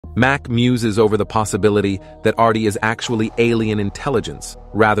Mac muses over the possibility that Artie is actually alien intelligence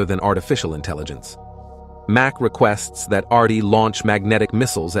rather than artificial intelligence. Mac requests that Artie launch magnetic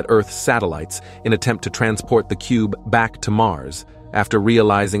missiles at Earth's satellites in attempt to transport the cube back to Mars, after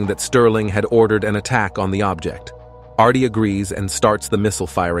realizing that Sterling had ordered an attack on the object. Artie agrees and starts the missile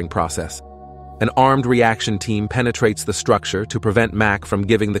firing process. An armed reaction team penetrates the structure to prevent Mac from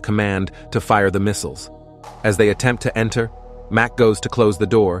giving the command to fire the missiles. As they attempt to enter, Mac goes to close the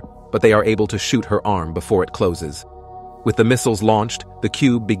door, but they are able to shoot her arm before it closes. With the missiles launched, the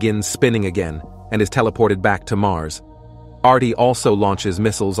cube begins spinning again and is teleported back to Mars. Artie also launches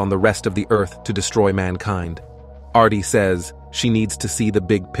missiles on the rest of the Earth to destroy mankind. Artie says she needs to see the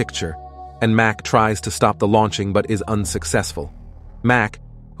big picture, and Mac tries to stop the launching but is unsuccessful. Mac,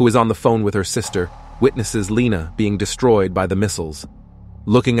 who is on the phone with her sister, witnesses Lena being destroyed by the missiles.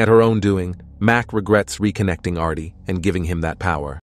 Looking at her own doing, Mac regrets reconnecting Artie and giving him that power.